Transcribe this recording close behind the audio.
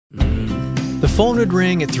The phone would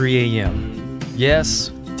ring at 3 a.m.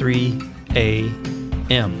 Yes, 3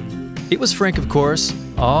 a.m. It was Frank, of course,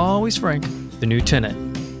 always Frank, the new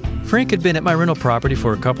tenant. Frank had been at my rental property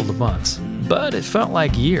for a couple of months, but it felt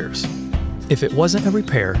like years. If it wasn't a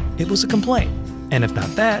repair, it was a complaint. And if not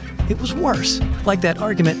that, it was worse, like that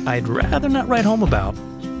argument I'd rather not write home about,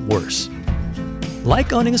 worse.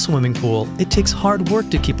 Like owning a swimming pool, it takes hard work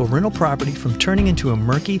to keep a rental property from turning into a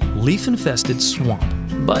murky, leaf-infested swamp.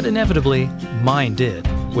 But inevitably, mine did,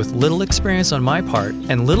 with little experience on my part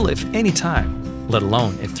and little if any time, let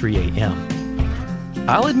alone at 3 a.m.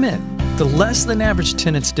 I'll admit, the less than average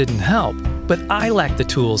tenants didn't help, but I lacked the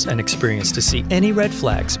tools and experience to see any red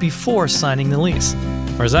flags before signing the lease.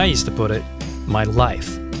 Or as I used to put it, my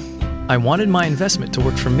life. I wanted my investment to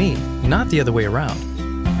work for me, not the other way around.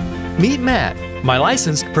 Meet Matt, my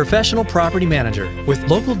licensed professional property manager with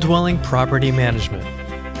Local Dwelling Property Management.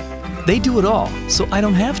 They do it all, so I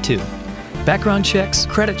don't have to. Background checks,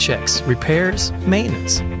 credit checks, repairs,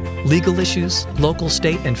 maintenance, legal issues, local,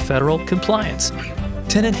 state, and federal compliance,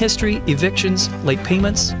 tenant history, evictions, late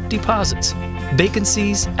payments, deposits,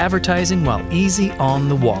 vacancies, advertising while easy on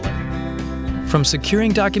the wallet. From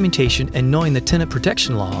securing documentation and knowing the tenant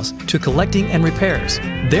protection laws to collecting and repairs,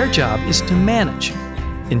 their job is to manage.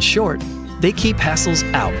 In short, they keep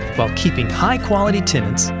hassles out while keeping high-quality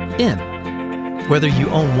tenants in. Whether you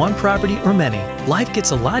own one property or many, life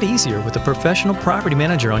gets a lot easier with a professional property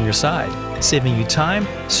manager on your side, saving you time,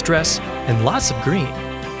 stress, and lots of green.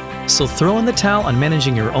 So throw in the towel on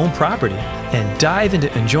managing your own property and dive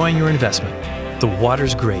into enjoying your investment. The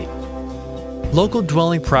water's great. Local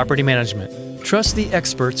Dwelling Property Management. Trust the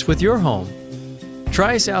experts with your home.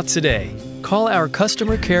 Try us out today. Call our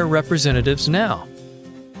customer care representatives now.